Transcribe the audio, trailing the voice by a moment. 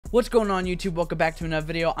What's going on, YouTube? Welcome back to another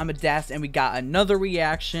video. I'm Adast and we got another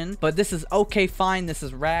reaction, but this is okay fine. This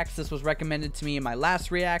is Rackz. This was recommended to me in my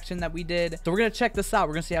last reaction that we did, so we're gonna check this out.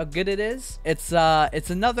 We're gonna see how good it is. It's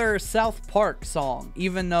another South Park song,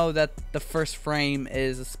 even though that the first frame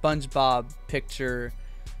is a SpongeBob picture,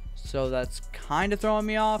 so that's kind of throwing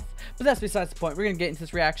me off, but that's besides the point. We're gonna get into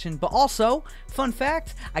this reaction. But also, fun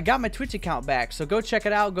fact, I got my Twitch account back, so go check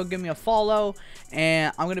it out. Go give me a follow,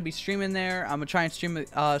 and I'm gonna be streaming there. I'm gonna try and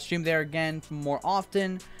stream there again more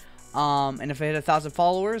often, and if I hit 1,000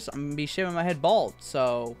 followers, I'm gonna be shaving my head bald,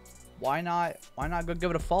 so why not go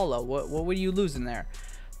give it a follow? What would you lose in there?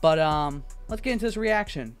 But let's get into this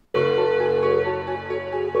reaction.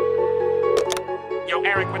 Yo,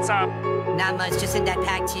 Eric, what's up? Not much, just sent that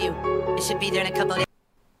pack to you. It should be there in a couple days.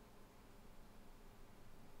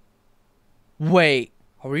 Wait,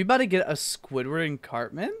 are we about to get a Squidward and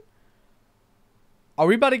Cartman? Are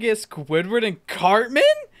we about to get Squidward and Cartman?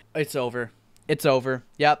 It's over. It's over.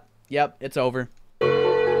 Yep, it's over. Yo,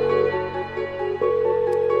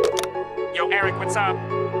 Eric, what's up?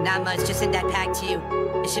 Not much, just sent that pack to you.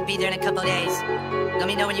 It should be there in a couple days. Let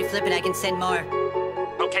me know when you flip it, I can send more.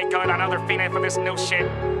 Okay, good. I know they're feeding for this new shit.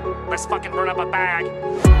 Let's fucking run up a bag.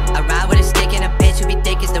 I ride with a stick and a bitch who be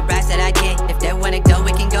thick as the rats that I get. If they wanna go,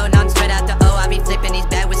 we can go. Now I'm straight out the O. I be flipping these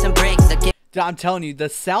back with some breaks. Dude, I'm telling you, the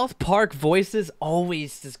South Park voices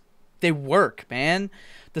always just, they work, man.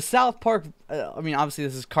 The South Park, I mean, obviously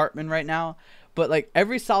this is Cartman right now, but like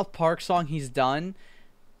every South Park song he's done,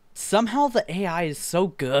 somehow the AI is so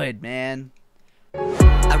good, man.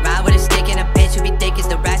 I ride with a stick and a bitch who be thick as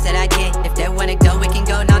the rats that I get. If they wanna go, we can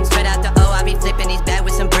go. Now I'm straight out the O. I be flipping these back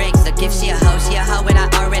with some breaks. Look, if she a hoe, and I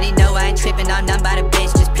already know I ain't tripping on none by the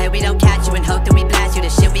bitch. Just pray we don't catch you and hope that we blast you. The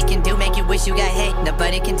shit we can do make you wish you got hit.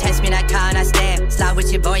 Nobody can test me, not call and I stand. Slide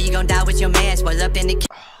with your boy, you gon' die with your man. Spoil up in the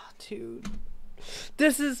Dude,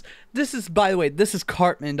 this is by the way, this is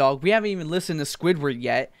Cartman, dog. We haven't even listened to Squidward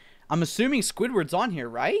yet. I'm assuming Squidward's on here,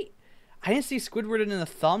 right? I didn't see Squidward in the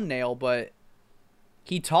thumbnail, but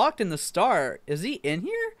he talked in the start. Is he in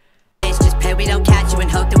here? Just pray we don't catch you and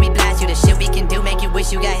hope that we blast you. The shit we can do make you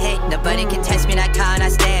wish you got hit. Nobody can test me, not call and I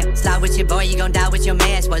stand. Slide with your boy, you gon' die with your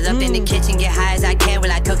man. Spoil up in the kitchen, get high as I can. When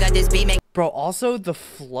I cook up this beat, make bro, also the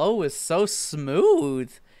flow is so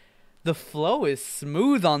smooth. The flow is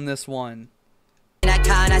smooth on this one. I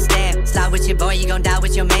call and I stand. Slide with your boy, you gon' die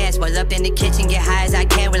with your man. Spoil up in the kitchen, get high as I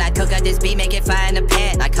can. When I cook up this beat, make it fire in the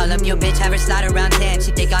pan. I call up your bitch, have her slide around 10.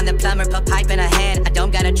 She think on the plumber, put pipe in her hand. I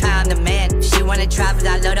don't gotta try, I'm the man. If she wanna travel,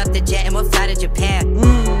 I load up the jet and we'll fly to Japan.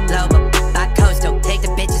 Global, not coastal. Take the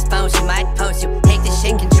bitch's phone, she might post you. Take this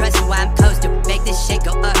shit, can trust you, I'm close to. Make this shit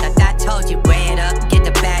go up, like I told you. Weigh it up, get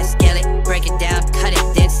the bag, scale it. Break it down, cut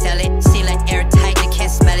it, then sell it. Seal it airtight, they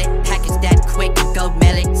can't smell it. Package that quick and go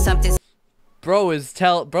mail it. Something's bro's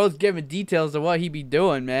giving details of what he be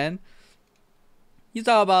doing, man. He's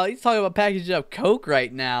talking about packaging up coke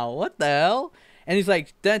right now. What the hell? And he's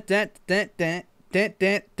like dent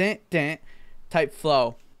type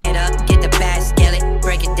flow. it up, get the bag, scale it,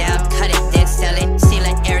 break it down, cut it, then sell it. Seal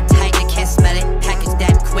it airtight, they can't smell it. Package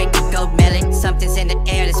that quick and go mail it. Something's in the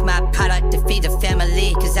air, that's my product to feed the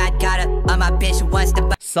family. Cause I got her on my bitch who wants to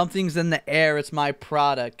buy. Something's in the air, it's my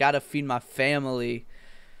product. Gotta feed my family.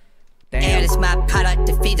 Damn. It's my product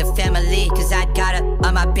to feed the family. Cause I got her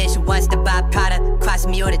on my bitch who wants to buy product. Cross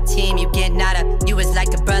me or the team, you get nada. You was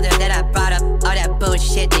like the brother that I brought up. All that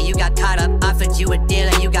bullshit that you got caught up. Offered you a deal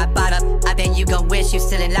and you got bought up. I bet you gon' wish you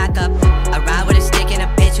still in lockup. I ride with a stick and a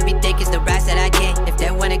bitch who be thick as the rats that I get. If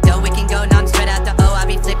they wanna go, we can go. Now I'm straight out the O. I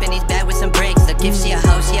be flipping these back with some breaks. Look, if she a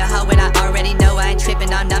hoe, and I already know I ain't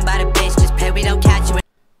tripping on none by the bitch. Just pray we don't catch you.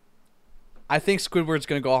 I think Squidward's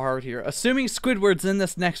gonna go hard here. Assuming Squidward's in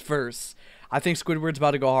this next verse, I think Squidward's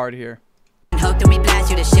about to go hard here. Hope that we blast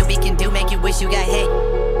you. The shit we can do make you wish you got hit.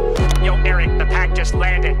 Yo, Eric, the pack just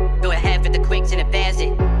landed. Go ahead for the quicks and advance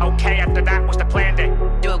it. Okay, after that was the plan then.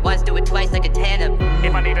 Do it once, do it twice like a tandem.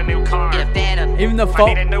 If I need a new car, Get a phantom. Even the if I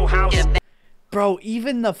need a phone, new house, bro.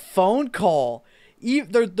 Even the phone call.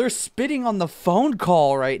 They're spitting on the phone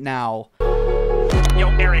call right now. yo,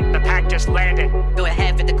 Eric, the pack just landed. Go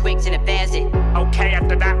ahead for the quicks and advance it. Okay,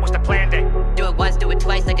 after that was the plan then. Do it once, do it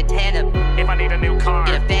twice like a tandem. If I need a new car,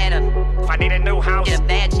 Get a phantom. if I need a new house, Get a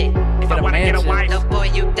mansion. if Get I a wanna get a mansion. wife, No boy,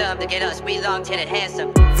 you dumb. Look at us, we long, tin and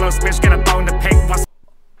handsome. Flow bitch, get a bone to pick. What's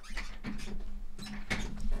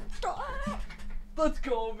Let's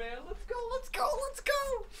go, man. Let's go.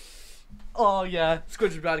 Oh yeah,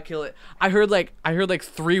 Squidward's about to kill it. I heard like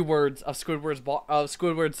 3 words of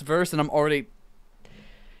Squidward's verse, and I'm already.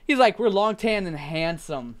 He's like, we're long tan and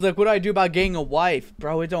handsome. Like, what do I do about getting a wife,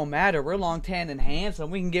 bro? It don't matter. We're long tan and handsome.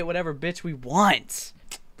 We can get whatever bitch we want.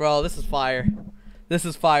 Bro, this is fire. This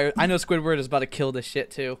is fire. I know Squidward is about to kill this shit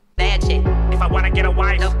too. Bad shit. If I wanna get a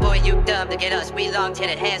wife, No boy, you dumb to get us. We long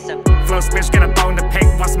titted handsome. flow bitch, get a bone to pick.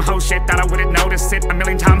 Want some hoe shit, thought I wouldn't notice it. A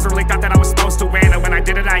million times really thought that I was supposed to win. And when I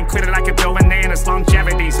did it, I ain't quit it, I kept going in. It's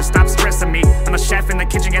longevity, so stop stressing me. I'm a chef in the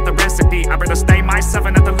kitchen, get the recipe. I'd rather stay myself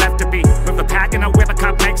and nothing left to be. Move the pack and a whip a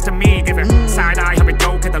cup next to me. Give it side eye, have it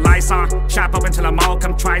go, hit the lights on. Shop up until I'm all,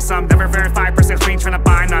 come try some. Never verified, percent clean, trying to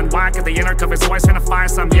buy none. Why? Cause the inner cup is always trying to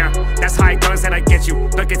find some. Yeah, that's how it goes, that I get you.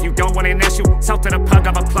 Look, if you don't want an issue, sell to the plug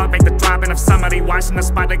of a plug, make the drop. And if somebody watching the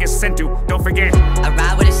spot, they get sent to. Don't forget, I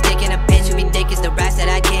ride with a stick and a bitch who be thick is the rest that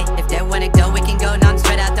I get. If they wanna go, we can go. Now I'm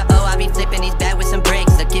straight out the O. I be flipping these back with some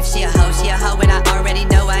bricks. Look, if she a hoe, and I already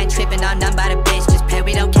know I ain't tripping on none by the bitch. Just pay,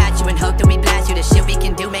 we don't catch you and hope that we blast you. The shit we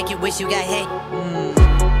can do, make you wish you got hit.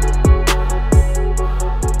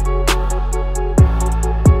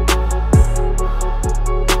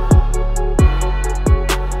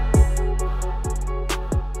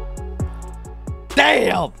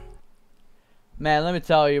 Damn! Man, let me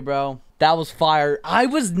tell you, bro. That was fire. I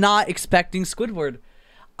was not expecting Squidward.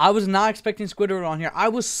 I was not expecting Squidward on here. I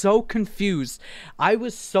was so confused. I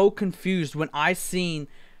was so confused when I seen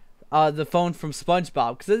the phone from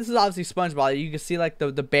SpongeBob. Because this is obviously SpongeBob. You can see, like,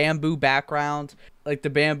 the bamboo background. Like, the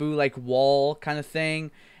bamboo, like, wall kind of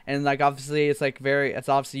thing. And, like, obviously, it's, like, it's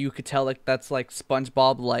obviously, you could tell, like, that's, like,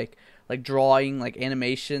 SpongeBob, like drawing, like,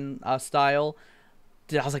 animation style.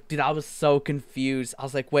 Dude, I was like, dude, I was so confused. I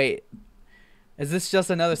was like, wait, is this just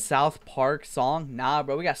another South Park song? Nah,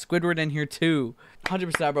 bro, we got Squidward in here too.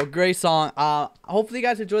 100%, bro. Great song. Hopefully you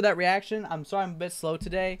guys enjoyed that reaction. I'm sorry I'm a bit slow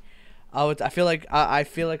today. I feel like a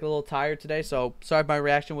little tired today, so sorry if my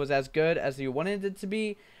reaction was as good as you wanted it to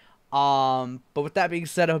be. But with that being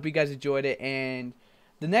said, I hope you guys enjoyed it. And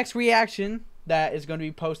the next reaction that is going to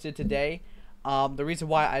be posted today, the reason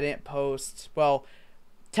why I didn't post, well,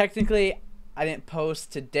 technically I didn't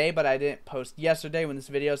post today, but I didn't post yesterday when this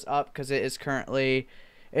video is up because it is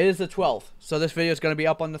the 12th. So this video is going to be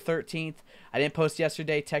up on the 13th. I didn't post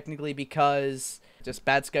yesterday technically because just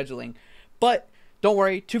bad scheduling. But don't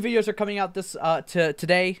worry, 2 videos are coming out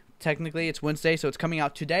today. Technically it's Wednesday, so it's coming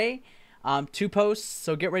out today. 2 posts,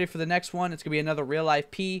 so get ready for the next one. It's going to be another real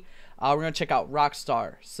life P. We're going to check out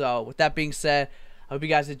Rockstar. So with that being said, I hope you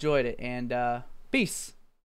guys enjoyed it, and peace.